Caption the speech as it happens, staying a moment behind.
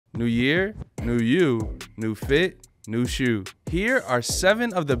New year, new you, new fit, new shoe. Here are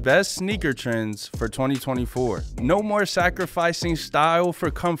 7 of the best sneaker trends for 2024. No more sacrificing style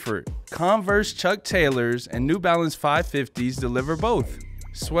for comfort. Converse Chuck Taylors and New Balance 550s deliver both.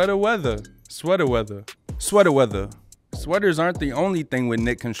 Sweater weather, sweater weather, sweater weather. Sweaters aren't the only thing with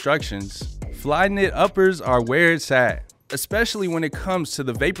knit constructions. Fly knit uppers are where it's at, especially when it comes to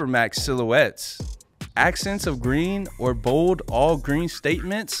the Vapor Max silhouettes. Accents of green or bold all green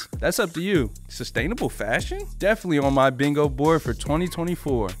statements? That's up to you. Sustainable fashion? Definitely on my bingo board for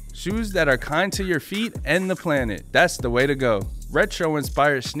 2024. Shoes that are kind to your feet and the planet. That's the way to go. Retro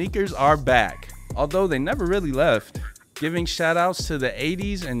inspired sneakers are back, although they never really left. Giving shout outs to the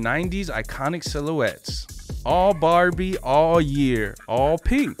 80s and 90s iconic silhouettes. All Barbie, all year, all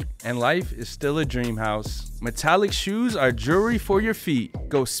pink, and life is still a dream house. Metallic shoes are jewelry for your feet.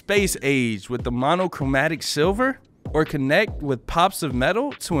 Go space age with the monochromatic silver, or connect with pops of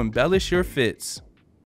metal to embellish your fits.